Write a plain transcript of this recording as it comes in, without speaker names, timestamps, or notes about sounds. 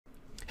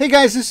Hey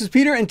guys, this is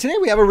Peter, and today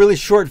we have a really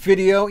short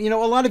video. You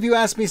know, a lot of you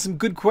asked me some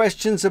good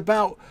questions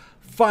about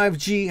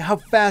 5G, how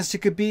fast it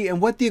could be,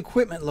 and what the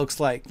equipment looks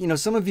like. You know,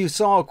 some of you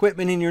saw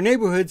equipment in your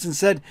neighborhoods and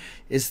said,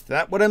 is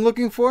that what I'm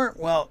looking for?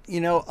 Well,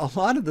 you know, a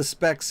lot of the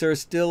specs are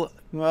still,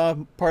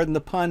 pardon the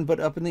pun,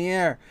 but up in the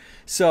air.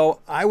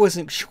 So I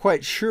wasn't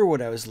quite sure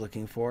what I was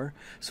looking for.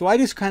 So I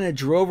just kind of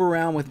drove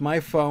around with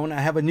my phone.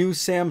 I have a new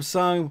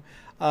Samsung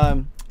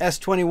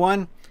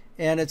S21,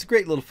 and it's a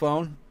great little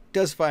phone.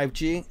 Does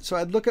 5G. So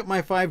I'd look at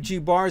my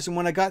 5G bars, and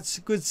when I got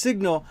good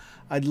signal,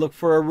 I'd look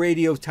for a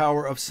radio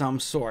tower of some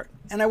sort.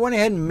 And I went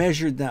ahead and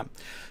measured them.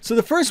 So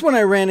the first one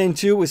I ran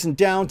into was in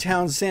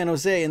downtown San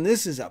Jose, and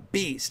this is a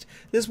beast.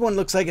 This one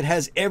looks like it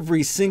has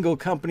every single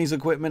company's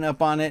equipment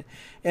up on it.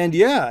 And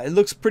yeah, it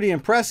looks pretty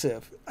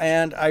impressive.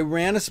 And I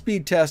ran a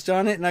speed test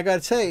on it, and I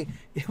gotta say,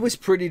 it was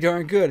pretty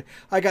darn good.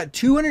 I got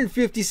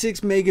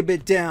 256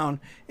 megabit down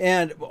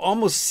and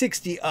almost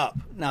 60 up.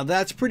 Now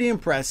that's pretty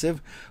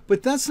impressive,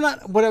 but that's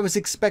not what I was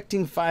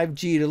expecting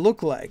 5G to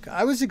look like.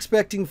 I was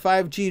expecting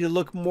 5G to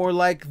look more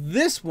like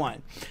this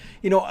one.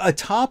 You know, a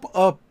top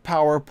up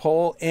power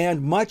pole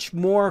and much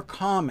more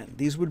common.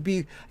 These would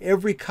be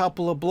every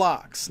couple of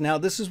blocks. Now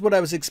this is what I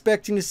was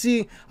expecting to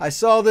see. I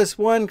saw this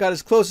one, got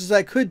as close as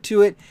I could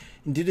to it,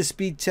 and did a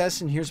speed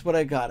test, and here's what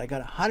I got. I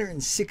got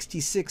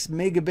 166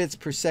 megabits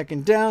per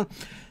second down,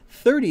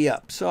 30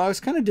 up. So I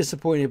was kind of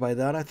disappointed by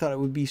that. I thought it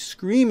would be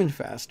screaming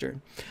faster.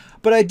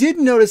 But I did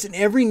notice in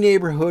every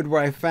neighborhood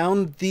where I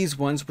found these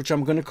ones, which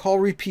I'm going to call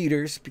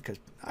repeaters because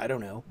I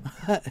don't know.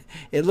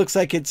 It looks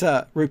like it's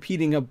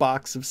repeating a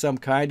box of some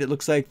kind. It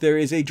looks like there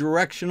is a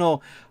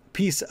directional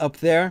piece up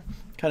there,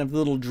 kind of a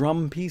little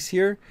drum piece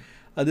here.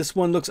 This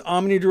one looks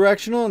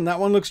omnidirectional, and that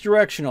one looks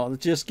directional.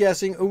 Just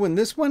guessing. Oh, and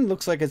this one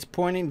looks like it's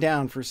pointing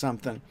down for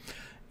something.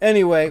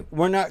 Anyway,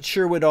 we're not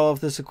sure what all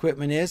of this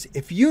equipment is.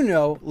 If you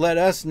know, let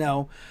us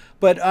know.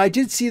 But I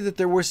did see that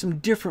there were some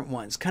different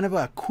ones, kind of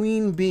a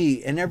queen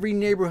bee, and every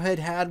neighborhood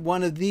had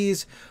one of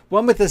these,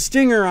 one with a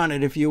stinger on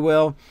it, if you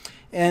will.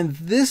 And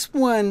this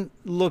one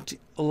looked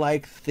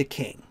like the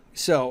king.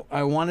 So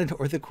I wanted,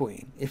 or the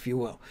queen, if you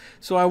will.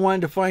 So I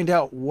wanted to find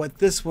out what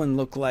this one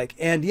looked like.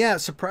 And yeah,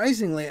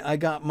 surprisingly, I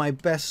got my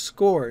best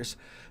scores.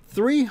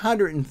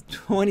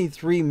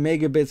 323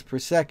 megabits per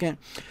second.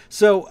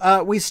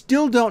 So we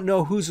still don't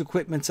know whose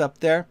equipment's up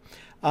there.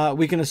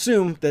 We can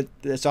assume that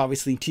it's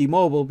obviously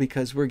T-Mobile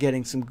because we're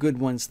getting some good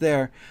ones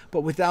there.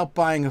 But without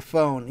buying a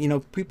phone, you know,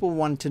 people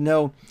want to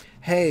know,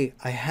 hey,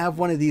 I have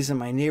one of these in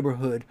my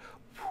neighborhood.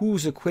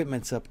 Whose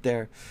equipment's up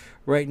there?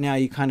 Right now,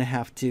 you kind of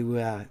have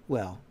to,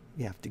 well,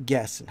 you have to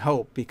guess and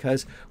hope,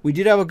 because we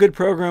did have a good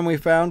program we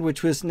found,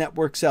 which was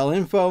Network Cell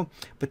Info,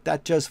 but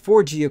that does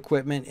 4G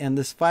equipment, and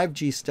this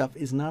 5G stuff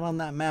is not on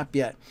that map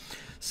yet.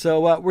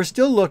 So we're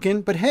still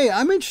looking, but hey,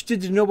 I'm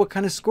interested to know what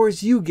kind of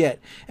scores you get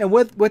and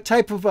what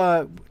type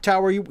of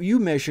tower you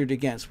measured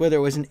against, whether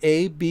it was an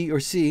A, B, or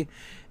C.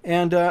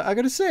 And I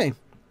gotta say,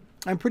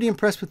 I'm pretty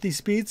impressed with these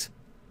speeds.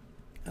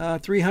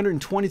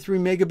 323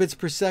 megabits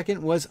per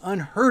second was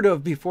unheard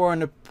of before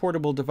on a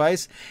portable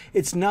device.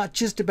 It's not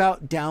just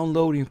about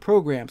downloading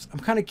programs. I'm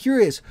kind of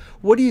curious,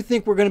 what do you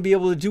think we're going to be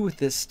able to do with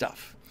this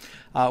stuff?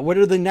 What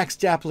are the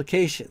next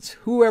applications?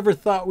 Whoever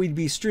thought we'd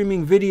be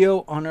streaming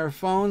video on our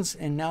phones,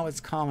 and now it's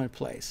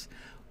commonplace.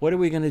 What are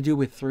we going to do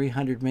with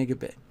 300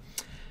 megabit?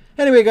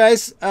 Anyway,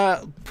 guys,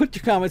 put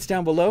your comments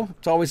down below.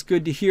 It's always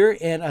good to hear,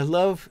 and I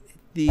love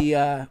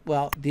the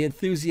the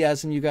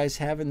enthusiasm you guys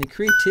have and the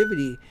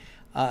creativity.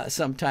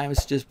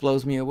 Sometimes just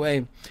blows me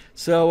away.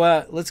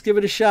 So let's give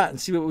it a shot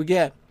and see what we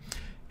get.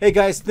 Hey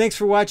guys, thanks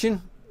for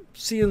watching.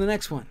 See you in the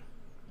next one.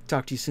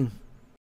 Talk to you soon.